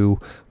going to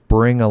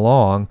bring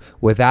along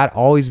with that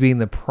always being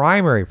the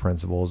primary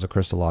principle as a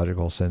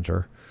Christological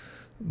center.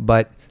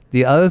 But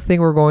the other thing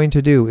we're going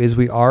to do is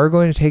we are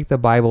going to take the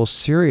Bible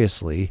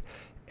seriously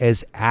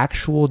as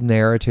actual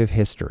narrative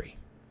history.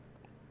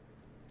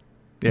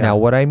 Yeah. Now,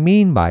 what I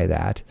mean by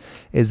that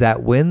is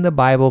that when the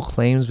Bible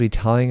claims to be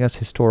telling us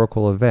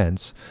historical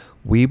events,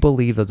 we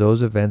believe that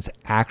those events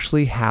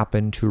actually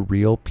happened to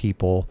real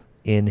people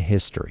in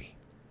history.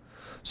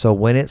 So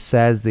when it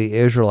says the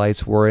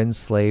Israelites were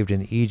enslaved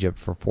in Egypt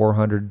for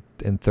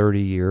 430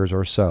 years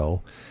or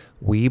so,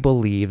 we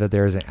believe that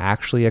there's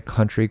actually a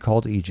country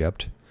called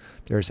Egypt.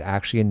 There's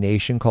actually a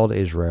nation called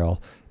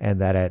Israel,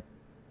 and that at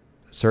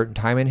a certain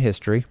time in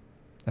history,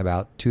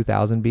 about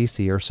 2000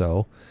 BC or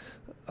so,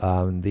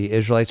 the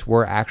Israelites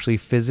were actually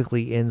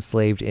physically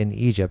enslaved in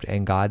Egypt,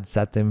 and God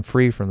set them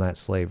free from that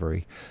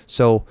slavery.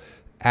 So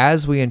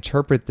as we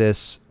interpret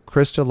this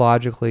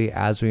Christologically,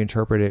 as we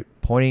interpret it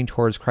pointing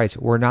towards Christ,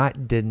 we're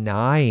not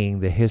denying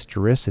the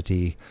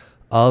historicity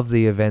of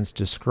the events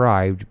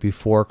described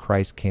before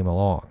Christ came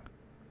along.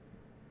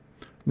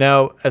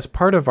 Now, as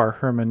part of our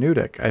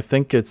hermeneutic, I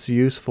think it's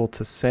useful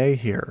to say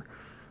here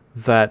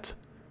that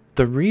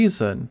the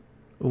reason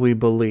we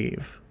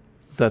believe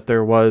that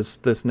there was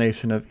this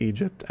nation of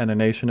Egypt and a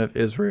nation of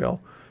Israel,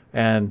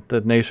 and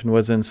the nation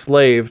was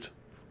enslaved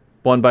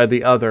one by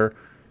the other,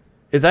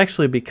 is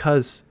actually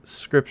because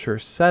Scripture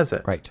says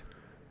it. Right.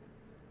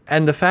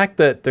 And the fact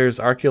that there's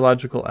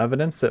archaeological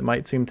evidence that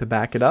might seem to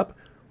back it up,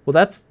 well,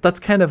 that's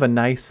kind of a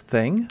nice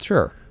thing.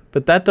 Sure.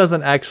 But that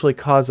doesn't actually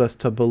cause us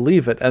to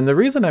believe it. And the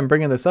reason I'm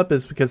bringing this up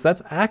is because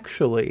that's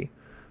actually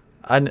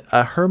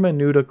a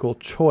hermeneutical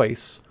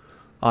choice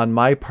on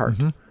my part,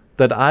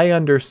 that I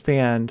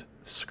understand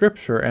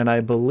Scripture, and I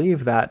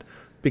believe that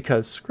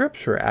because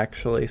Scripture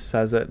actually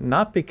says it,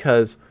 not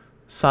because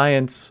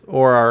science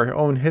or our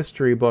own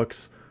history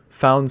books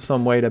found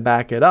some way to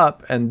back it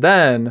up, and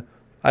then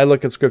I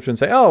look at Scripture and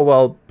say, oh,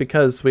 well,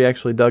 because we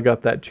actually dug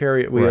up that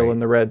chariot wheel in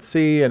the Red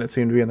Sea and it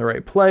seemed to be in the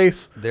right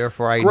place.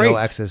 Therefore, I know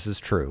Exodus is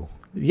true.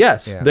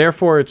 Yes,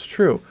 therefore it's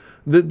true.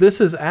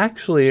 This is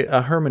actually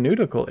a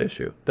hermeneutical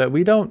issue, that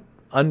we don't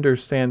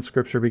understand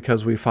Scripture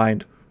because we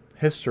find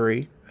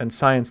history and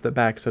science that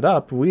backs it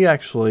up. We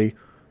actually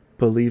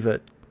believe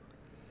it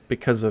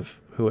because of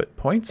who it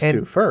points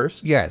to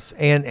first. Yes,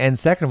 and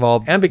second of all,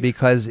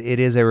 because it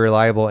is a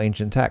reliable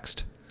ancient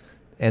text.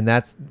 And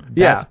that's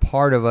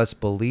part of us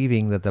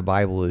believing that the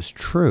Bible is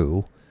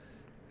true,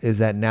 is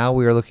that now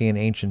we are looking at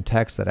ancient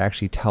texts that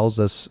actually tells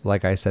us,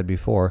 like I said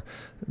before,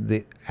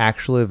 the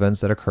actual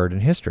events that occurred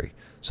in history.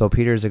 So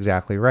Peter's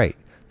exactly right.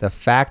 The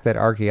fact that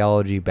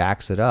archaeology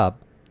backs it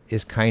up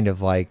is kind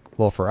of like,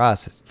 well,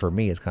 for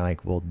me, it's kind of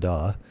like, well,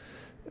 duh.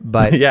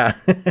 But yeah,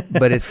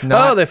 but it's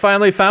not. Oh, they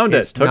finally found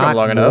it. Took them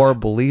long enough. It's more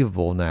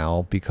believable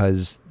now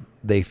because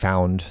they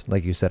found,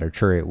 like you said, a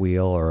chariot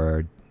wheel or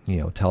a,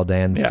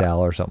 Teldan stele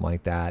or something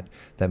like that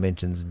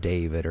mentions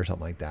David or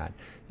something like that.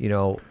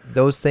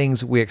 Those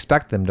things we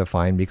expect them to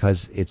find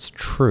because it's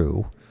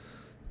true,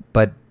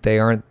 but they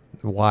aren't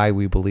why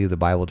we believe the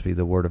Bible to be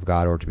the Word of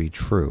God or to be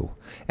true.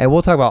 And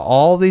we'll talk about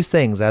all these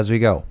things as we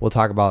go. We'll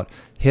talk about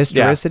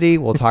historicity.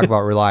 We'll talk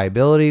about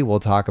reliability. We'll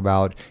talk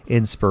about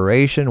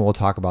inspiration. We'll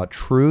talk about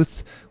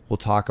truth. We'll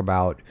talk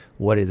about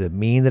what does it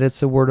mean that it's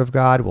the Word of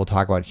God. We'll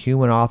talk about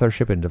human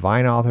authorship and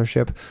divine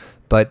authorship.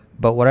 But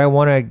what I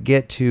want to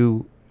get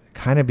to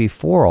kind of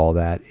before all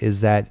that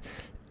is that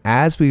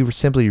as we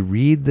simply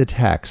read the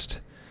text,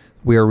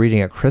 we are reading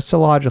it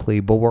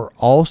Christologically, but we're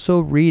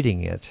also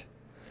reading it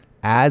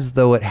as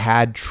though it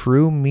had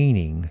true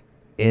meaning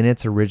in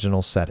its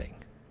original setting.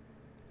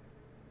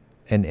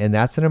 And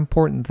that's an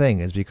important thing,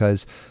 is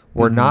because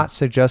we're not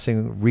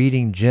suggesting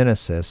reading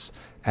Genesis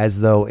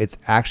as though it's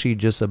actually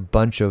just a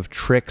bunch of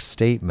trick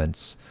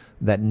statements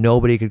that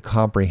nobody could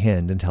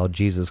comprehend until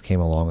Jesus came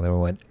along and then we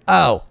went,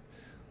 oh,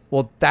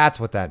 well,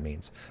 that's what that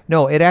means.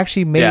 No, it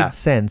actually made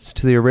sense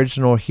to the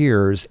original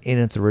hearers in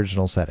its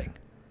original setting.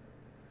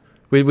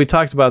 We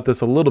talked about this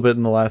a little bit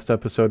in the last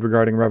episode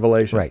regarding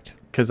Revelation. Right.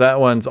 Because that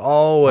one's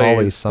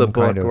always the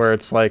book where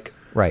it's like,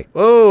 right.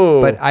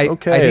 Oh, but I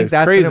think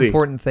that's crazy. An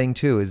important thing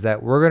too, is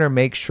that we're going to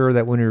make sure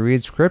that when we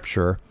read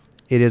Scripture,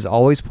 it is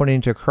always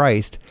pointing to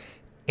Christ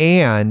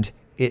and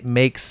it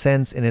makes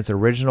sense in its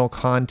original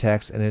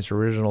context and its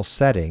original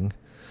setting.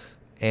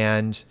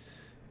 And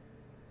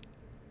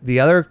the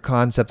other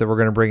concept that we're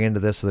going to bring into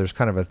this, so there's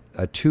kind of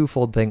a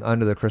twofold thing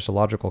under the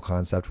Christological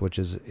concept, which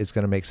is it's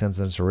going to make sense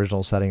in its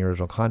original setting,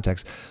 original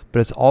context, but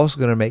it's also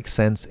going to make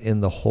sense in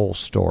the whole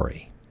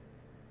story.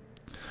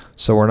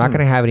 So we're not going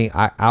to have any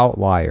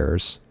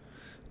outliers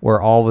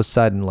where all of a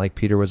sudden, like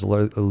Peter was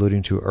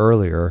alluding to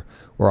earlier,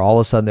 where all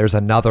of a sudden there's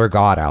another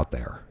God out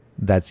there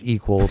that's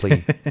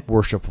equally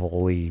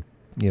worshipfully,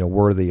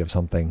 worthy of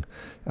something.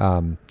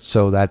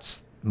 So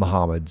that's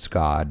Muhammad's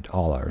God,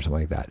 Allah, or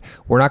something like that.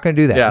 We're not going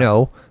to do that. Yeah.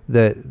 No,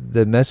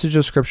 the message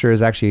of Scripture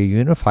is actually a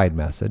unified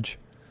message,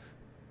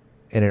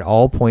 and it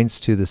all points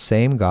to the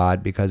same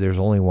God because there's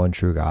only one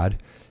true God,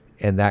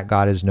 and that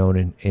God is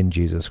known in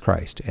Jesus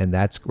Christ. And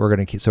we're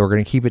going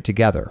to keep it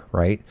together,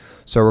 right?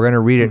 So we're going to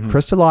read it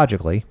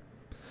Christologically.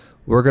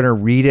 We're going to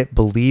read it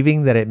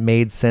believing that it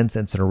made sense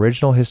in its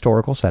original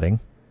historical setting,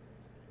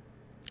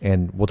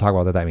 and we'll talk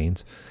about what that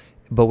means.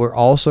 But we're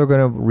also going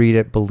to read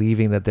it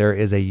believing that there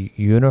is a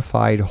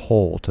unified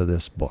whole to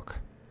this book.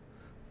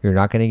 You're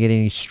not going to get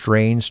any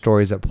strange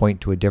stories that point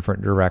to a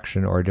different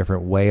direction or a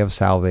different way of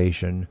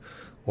salvation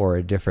or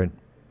a different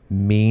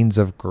means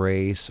of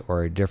grace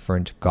or a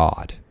different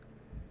God.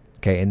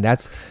 Okay,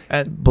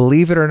 and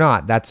believe it or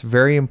not, that's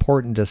very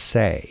important to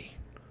say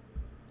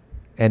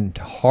and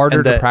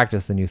harder to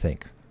practice than you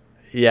think.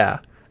 Yeah,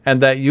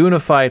 and that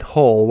unified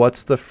whole,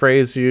 what's the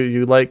phrase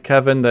you like,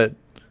 Kevin, that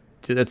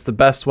it's the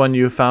best one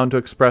you've found to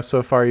express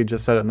so far? You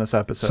just said it in this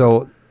episode.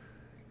 So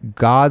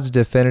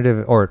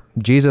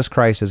Jesus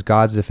Christ is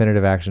God's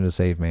definitive action to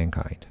save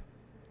mankind.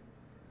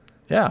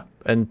 Yeah,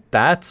 and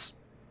that's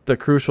the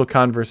crucial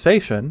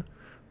conversation.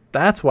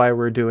 That's why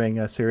we're doing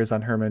a series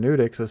on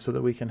hermeneutics, is so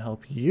that we can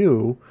help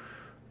you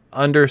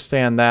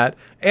understand that.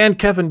 And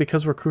Kevin,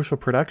 because we're Crucial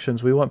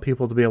Productions, we want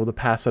people to be able to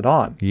pass it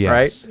on,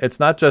 right? It's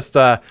not just,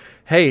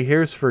 hey,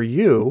 here's for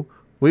you.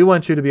 We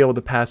want you to be able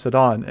to pass it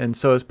on. And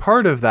so as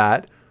part of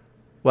that,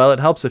 well, it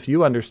helps if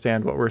you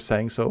understand what we're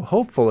saying. So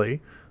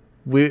hopefully,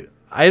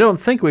 I don't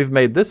think we've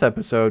made this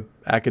episode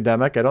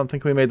academic. I don't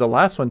think we made the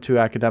last one too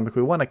academic.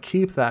 We want to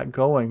keep that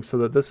going so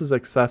that this is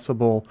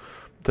accessible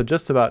to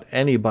just about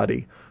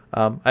anybody.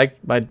 One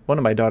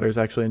of my daughters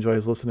actually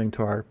enjoys listening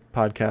to our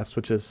podcast,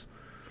 which is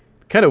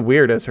kind of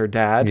weird as her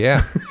dad.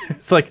 Yeah.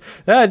 It's like,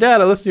 Dad,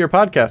 I listen to your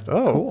podcast.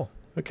 Oh, cool.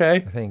 Okay.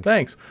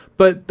 Thanks.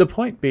 But the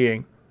point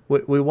being,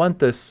 we want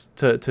this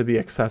to be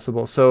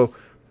accessible. So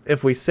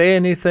if we say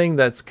anything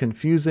that's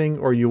confusing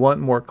or you want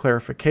more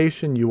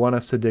clarification, you want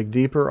us to dig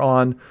deeper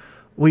on,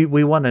 we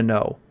want to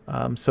know.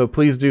 So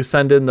please do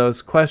send in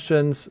those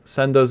questions.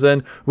 Send those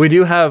in. We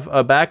do have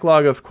a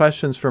backlog of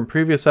questions from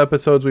previous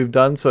episodes we've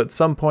done. So at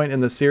some point in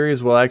the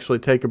series, we'll actually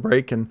take a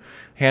break and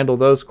handle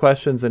those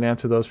questions and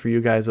answer those for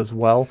you guys as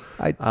well.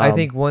 I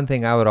think one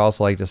thing I would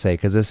also like to say,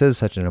 because this is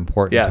such an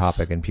important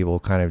topic and people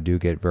kind of do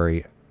get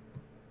very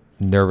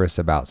nervous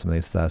about some of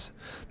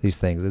these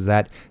things, is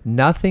that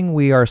nothing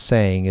we are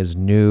saying is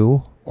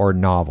new or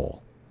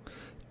novel.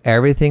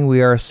 Everything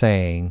we are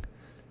saying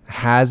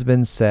has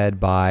been said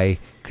by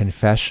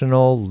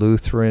confessional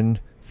Lutheran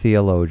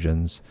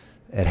theologians.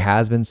 It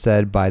has been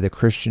said by the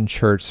Christian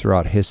church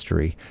throughout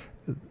history.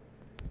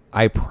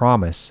 I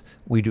promise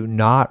we do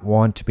not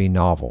want to be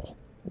novel.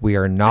 We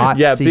are not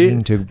Yeah,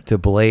 seeking to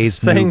blaze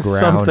saying new ground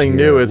something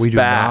here. new is we do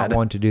bad. not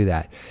want to do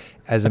that.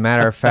 As a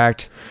matter of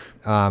fact,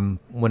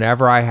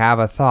 whenever I have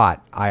a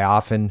thought, I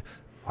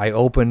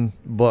open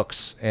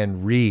books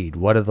and read.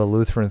 What do the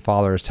Lutheran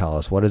fathers tell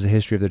us? What does the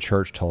history of the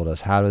church told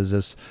us? How does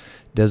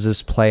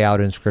this play out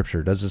in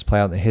Scripture? Does this play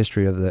out in the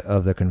history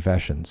of the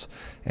confessions?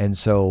 And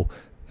so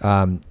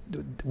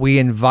we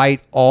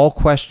invite all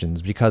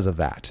questions because of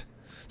that.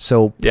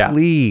 So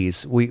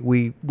please,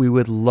 we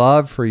would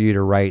love for you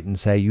to write and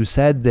say, you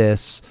said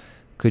this,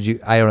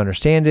 I don't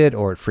understand it,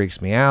 or it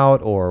freaks me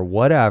out, or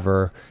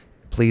whatever.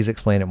 Please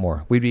explain it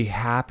more. We'd be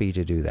happy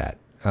to do that.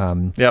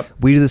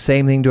 We do the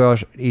same thing to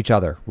each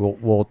other.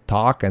 We'll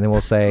talk, and then we'll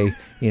say,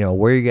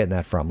 where are you getting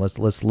that from?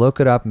 Let's look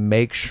it up and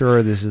make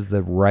sure this is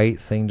the right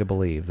thing to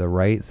believe, the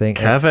right thing.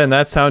 Kevin,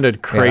 that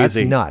sounded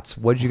crazy. That's nuts.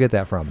 Where did you get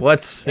that from?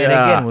 And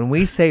again, when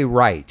we say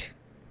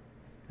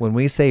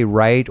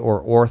right or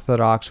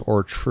orthodox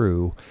or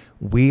true,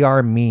 we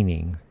are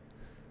meaning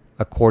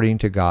according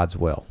to God's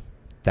will.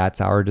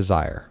 That's our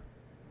desire.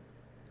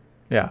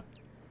 Yeah.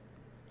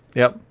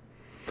 Yep.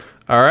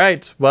 All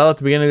right. Well, at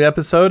the beginning of the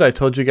episode, I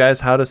told you guys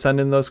how to send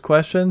in those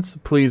questions.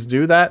 Please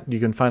do that. You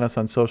can find us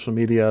on social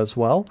media as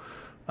well.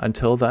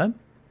 Until then,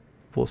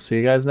 we'll see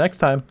you guys next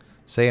time.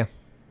 See ya.